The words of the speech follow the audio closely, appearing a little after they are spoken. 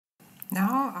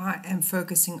Now I am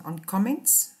focusing on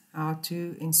comments, how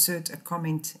to insert a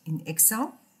comment in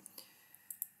Excel.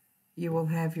 You will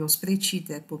have your spreadsheet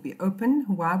that will be open.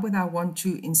 Why would I want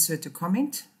to insert a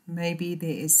comment? Maybe there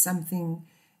is something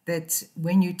that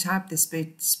when you type the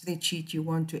spreadsheet you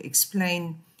want to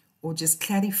explain or just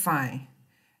clarify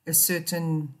a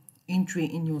certain entry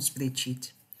in your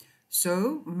spreadsheet.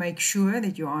 So make sure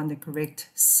that you're on the correct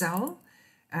cell.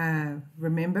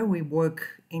 Remember, we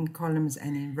work in columns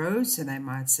and in rows, so they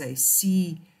might say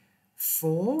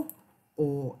C4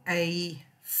 or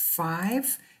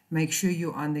A5. Make sure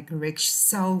you're on the correct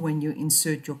cell when you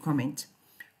insert your comment.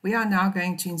 We are now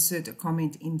going to insert a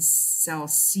comment in cell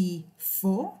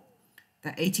C4,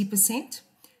 the 80%.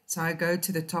 So I go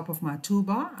to the top of my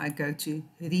toolbar, I go to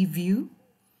Review.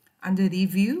 Under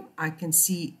Review, I can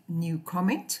see New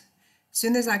Comment. As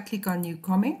soon as I click on New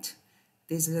Comment,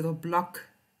 there's a little block,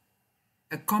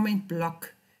 a comment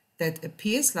block that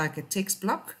appears like a text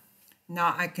block.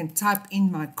 Now I can type in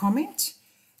my comment,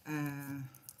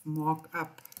 mark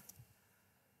up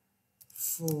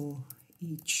for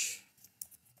each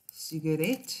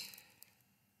cigarette,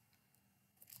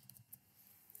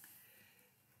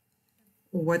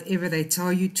 or whatever they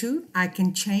tell you to. I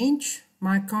can change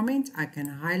my comment, I can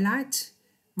highlight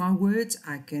my words,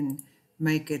 I can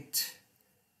make it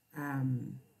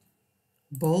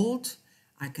bold,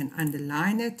 I can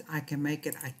underline it, I can make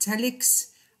it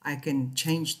italics, I can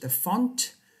change the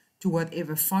font to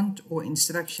whatever font or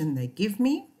instruction they give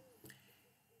me.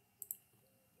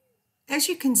 As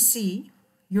you can see,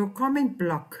 your comment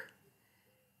block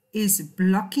is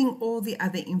blocking all the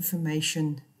other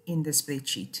information in the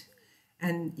spreadsheet,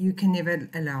 and you can never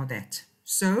allow that.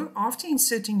 So after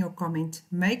inserting your comment,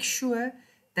 make sure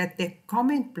that the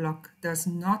comment block does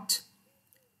not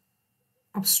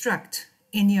obstruct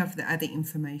any of the other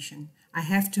information. I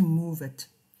have to move it.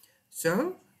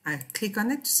 So I click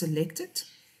on it, select it.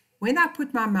 When I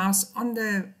put my mouse on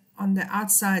the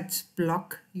outside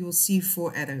block, you'll see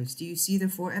 4 arrows. Do you see the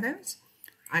 4 arrows?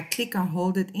 I click, I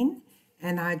hold it in,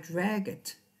 and I drag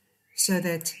it so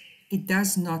that it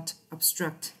does not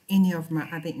obstruct any of my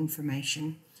other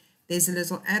information. There's a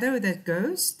little arrow that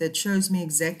goes that shows me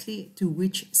exactly to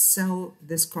which cell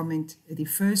this comment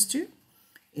refers to.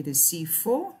 It is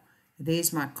C4.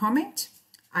 There's my comment.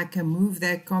 I can move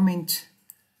that comment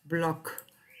block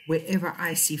wherever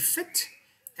I see fit,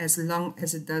 as long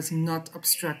as it does not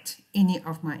obstruct any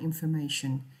of my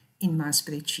information in my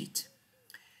spreadsheet.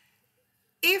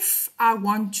 If I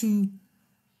want to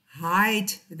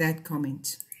hide that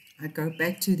comment, I go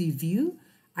back to Review.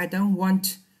 I don't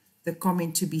want the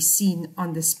comment to be seen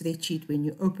on the spreadsheet when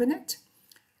you open it.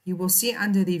 You will see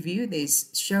under Review there's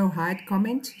Show Hide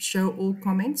Comment, Show All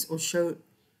Comments, or Show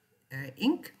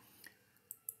Ink.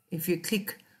 If you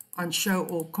click on Show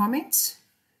All Comments,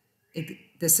 it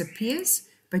disappears,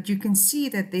 but you can see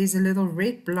that there's a little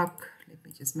red block. Let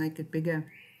me just make it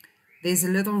bigger. There's a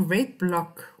little red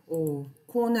block or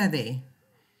corner there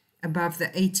above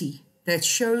the 80 that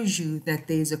shows you that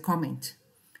there's a comment.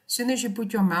 As soon as you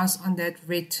put your mouse on that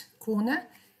red corner,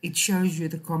 it shows you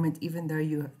the comment even though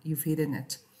you've hidden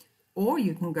it. Or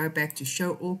you can go back to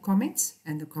Show All Comments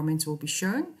and the comments will be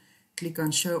shown. Click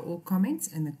on Show All Comments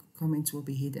and the comments will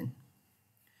be hidden.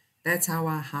 That's how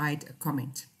I hide a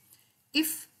comment.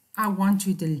 If I want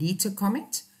to delete a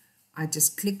comment, I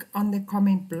just click on the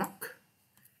comment block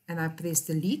and I press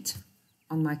Delete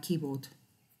on my keyboard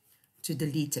to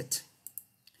delete it.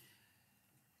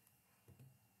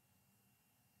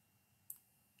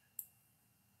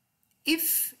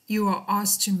 If you are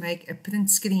asked to make a print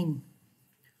screen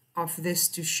of this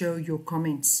to show your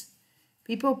comments,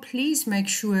 people, please make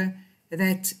sure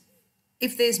that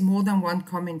if there's more than one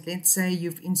comment, let's say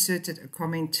you've inserted a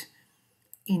comment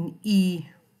in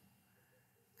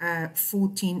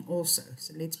E14 also.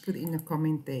 So let's put in a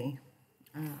comment there.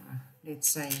 Let's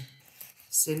say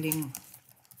selling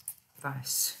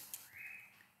price.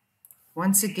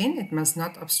 Once again, it must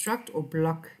not obstruct or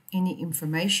block any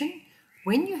information.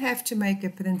 When you have to make a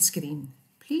print screen,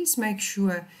 please make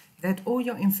sure that all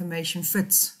your information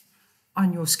fits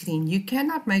on your screen. You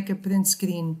cannot make a print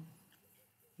screen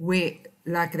where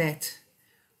like that,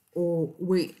 or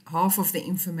where half of the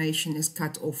information is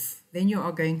cut off. Then you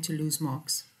are going to lose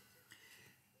marks.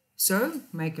 So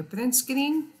make a print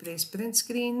screen, press print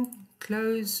screen,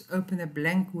 close, open a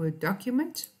blank Word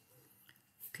document,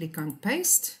 click on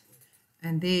paste,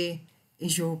 and there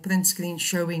is your print screen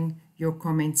showing your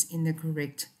comments in the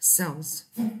correct cells.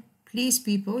 Please,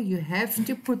 people, you have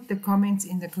to put the comments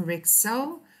in the correct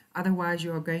cell, otherwise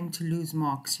you are going to lose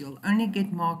marks. You'll only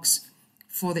get marks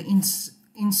for the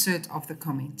insert of the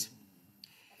comment.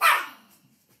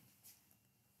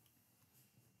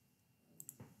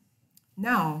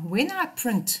 Now, when I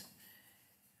print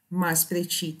my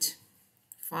spreadsheet,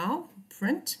 File,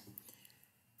 Print,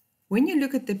 when you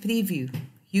look at the preview,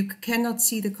 you cannot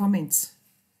see the comments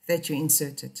that you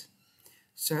inserted.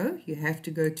 So you have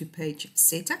to go to Page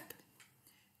Setup.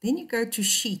 Then you go to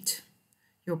Sheet.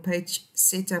 Your Page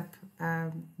Setup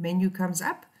menu comes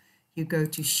up. You go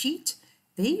to Sheet.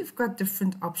 There you've got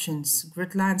different options,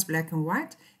 grid lines, black and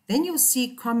white. Then you'll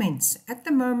see comments. At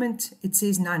the moment, it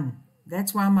says none.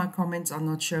 That's why my comments are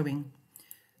not showing.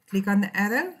 Click on the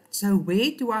arrow. So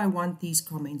where do I want these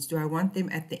comments? Do I want them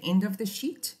at the end of the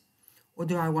sheet? Or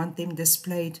do I want them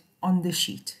displayed on the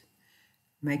sheet?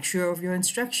 Make sure of your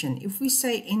instruction. If we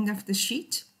say end of the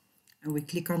sheet and we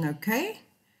click on OK,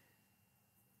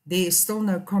 there is still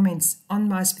no comments on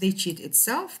my spreadsheet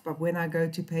itself, but when I go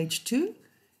to page 2,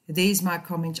 there's my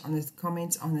comments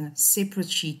on a separate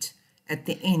sheet at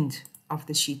the end of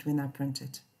the sheet when I print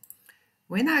it.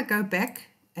 When I go back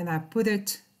and I put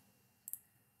it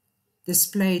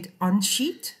displayed on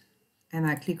sheet and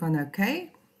I click on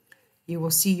OK, you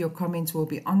will see your comments will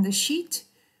be on the sheet,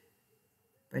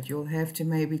 but you'll have to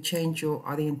maybe change your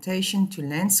orientation to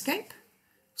landscape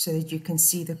so that you can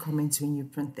see the comments when you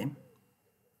print them.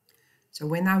 So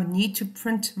when I need to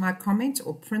print my comments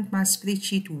or print my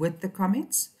spreadsheet with the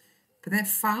comments, print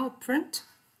File, Print,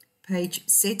 Page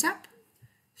Setup,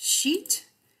 Sheet,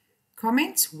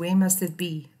 Comments, where must it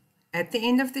be? At the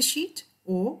end of the sheet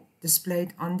or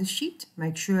displayed on the sheet?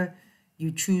 Make sure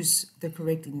you choose the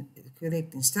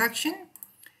correct instruction.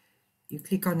 You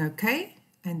click on OK,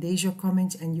 and there's your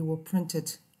comment, and you will print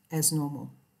it as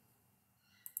normal.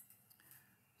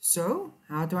 So,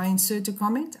 how do I insert a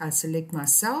comment? I select my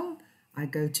cell, I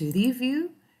go to Review,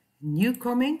 New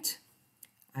Comment,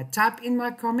 I type in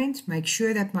my comment, make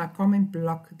sure that my comment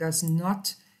block does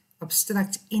not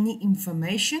obstruct any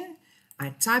information. I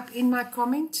type in my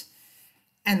comment,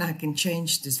 and I can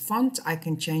change this font. I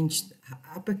can change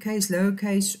uppercase,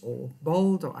 lowercase, or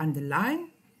bold or underline.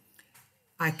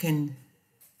 I can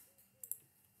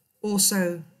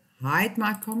also hide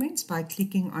my comments by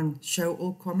clicking on Show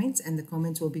All Comments, and the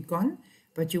comments will be gone.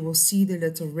 But you will see the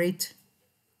little red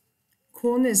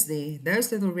corners there.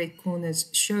 Those little red corners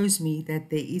shows me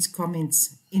that there is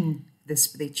comments in the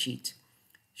spreadsheet.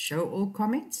 Show All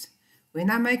Comments. When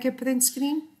I make a print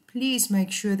screen, please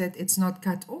make sure that it's not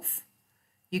cut off.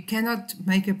 You cannot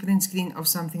make a print screen of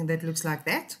something that looks like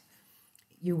that.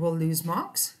 You will lose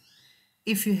marks.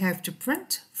 If you have to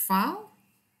print, File,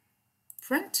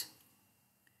 Print,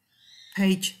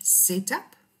 Page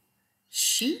Setup,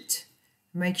 Sheet.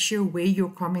 Make sure where your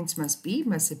comments must be.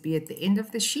 Must it be at the end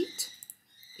of the sheet?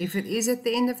 If it is at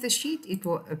the end of the sheet, it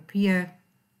will appear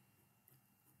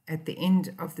at the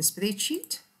end of the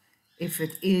spreadsheet. If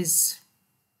it is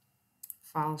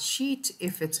File, Sheet,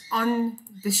 if it's on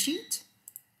the sheet,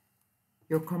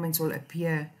 your comments will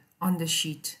appear on the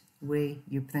sheet where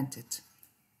you print it.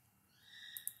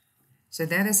 So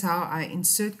that is how I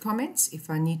insert comments. If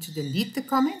I need to delete the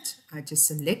comment, I just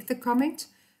select the comment,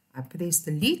 I press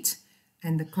delete,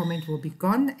 and the comment will be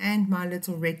gone, and my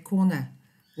little red corner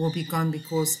will be gone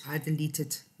because I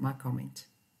deleted my comment.